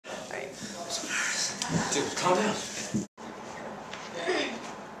Dude, calm down.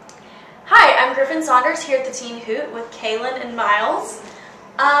 Hi, I'm Griffin Saunders here at the Teen Hoot with Kalin and Myles.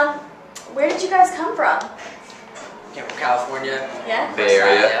 Where did you guys come from? Came from California. Yeah? Bay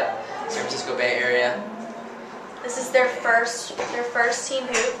Area. Yeah. San Francisco Bay Area. This is their first Teen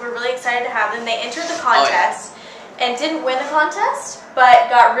Hoot. We're really excited to have them. They entered the contest and didn't win the contest, but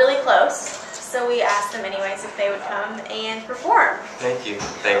got really close. So we asked them anyways if they would come and perform. Thank you.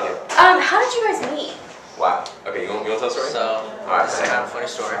 Thank you. How did you guys meet? Wow. Okay, you want to tell the story? So, Alright, this is kind of a funny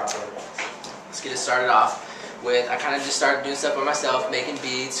story. Let's get it started off with, I kind of just started doing stuff by myself, making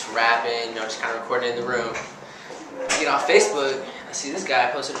beats, rapping, just kind of recording in the room. I get on Facebook, I see this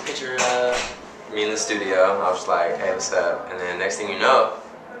guy posted a picture of me in the studio. I was like, hey, what's up? And then next thing you know,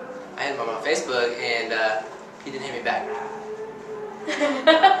 I hit him on Facebook and he didn't hit me back.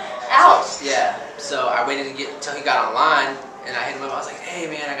 Ouch. So, yeah, so I waited until he got online and I hit him up. I was like, hey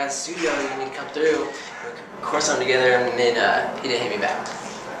man, I got a studio, you need to come through. We could record something together, and then he didn't hit me back.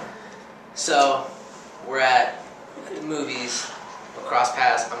 So we're at the movies, we'll cross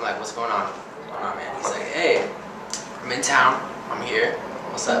paths. I'm like, what's going on? What's going on, man? He's like, hey, I'm in town, I'm here.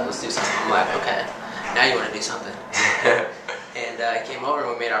 What's up? Let's do something. I'm like, okay, now you want to do something. And he came over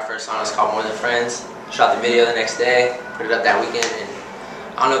and we made our first song. It's called More Than Friends. Shot the video the next day, put it up that weekend, and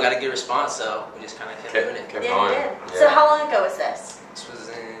I don't know, got a good response, so we just kind of kept doing it. Kept Yeah, going. you did. Yeah. So how long ago was this? This was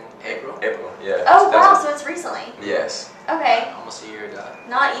in April. April, yeah. Oh wow, so it's recently. Yes. Okay, Almost a year ago.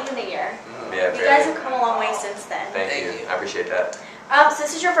 not even a year. Yeah, You guys have come a long way since then. Thank you. I appreciate that. So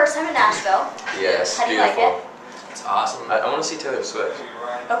this is your first time in Nashville. Yes, How do you like beautiful. it? It's awesome. I want to see Taylor Swift.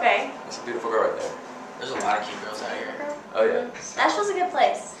 Okay. That's a beautiful girl right there. There's a lot of cute girls out here. Oh yeah. Nashville's a good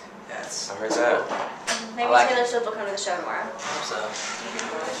place. Yes. I heard that. Maybe I like Taylor Swift will come to the show tomorrow. So,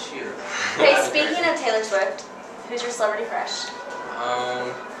 shoot. Okay, speaking of Taylor Swift, who's your celebrity crush?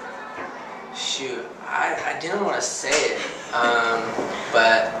 Shoot, I didn't want to say it,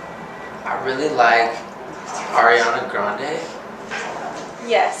 but I really like Ariana Grande.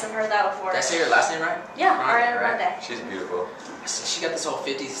 Yes, I've heard that before. Did I say her last name right? Yeah, Grande, Ariana right? Grande. She's beautiful. She got this whole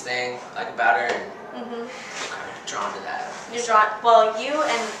 50s thing, like about her, and Mhm. I'm kind of drawn to that. You're drawn. Well, you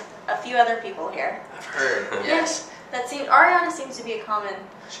and a few other people here. I've heard, yes. That seems. Ariana seems to be a common.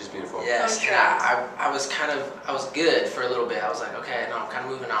 She's beautiful. Yes, Oh, and I was good for a little bit. I was like, okay, no, I'm kind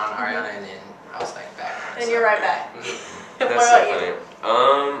of moving on, Ariana, and then I was like back. And you're right back. Mhm. What That's about so you?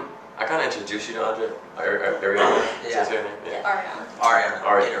 funny. I kind of introduced you to Andre. Ariana. Yeah. Is that her name? Ariana.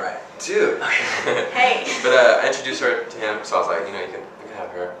 Ariana, get it right. Dude. Hey. But I introduced her to him, so I was like, you can have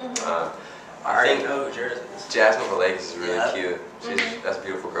her. I already know jerseys. Jasmine Vallejo is really Yeah. cute. That's a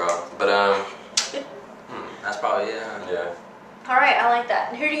beautiful girl. But That's probably it. Huh? yeah. All right, I like that.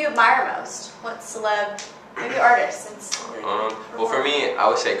 And who do you admire most? What celeb? Maybe artist. Since Well, for me, I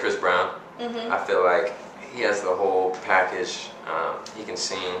would say Chris Brown. Mhm. I feel like he has the whole package. He can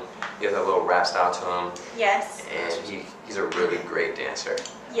sing. He has a little rap style to him, Yes. and he's a really great dancer.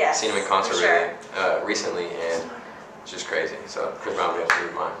 Yes. Seen him in concert for sure. recently, and it's just crazy. So Chris Brown would be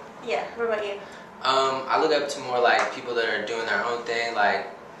mine. Yeah. What about you? I look up to more like people that are doing their own thing, like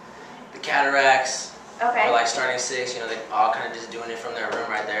the Cataracts, Okay. or like Starting Six. They all kind of just doing it from their room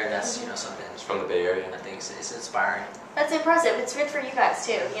right there, and that's something. He's from the Bay Area. I think it's inspiring. That's impressive. It's good for you guys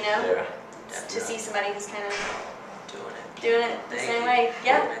too. Yeah. To see somebody who's kind of Doing it. doing it the Thank same you. way.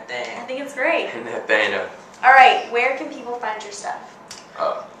 Yeah. Doing that thing. I think it's great. And that thing. All right. Where can people find your stuff?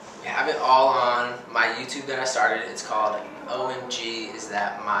 We have it all on my YouTube that I started. It's called OMG Is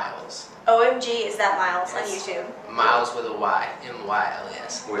That Myles. OMG is that Myles on Yes. YouTube. Myles with a Y,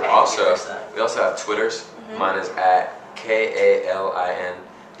 MYLES. We Okay. also have Twitters. Mine is at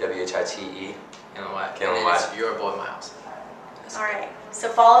KALINWHITE. And what? Kalin and And Myles. it's your boy Myles. All right. So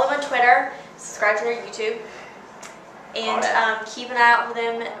follow them on Twitter. Subscribe to their YouTube. All And that. keep an eye out for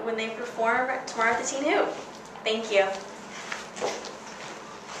them when they perform tomorrow at the Teen Hoot. Thank you.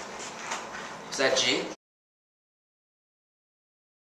 Is that G?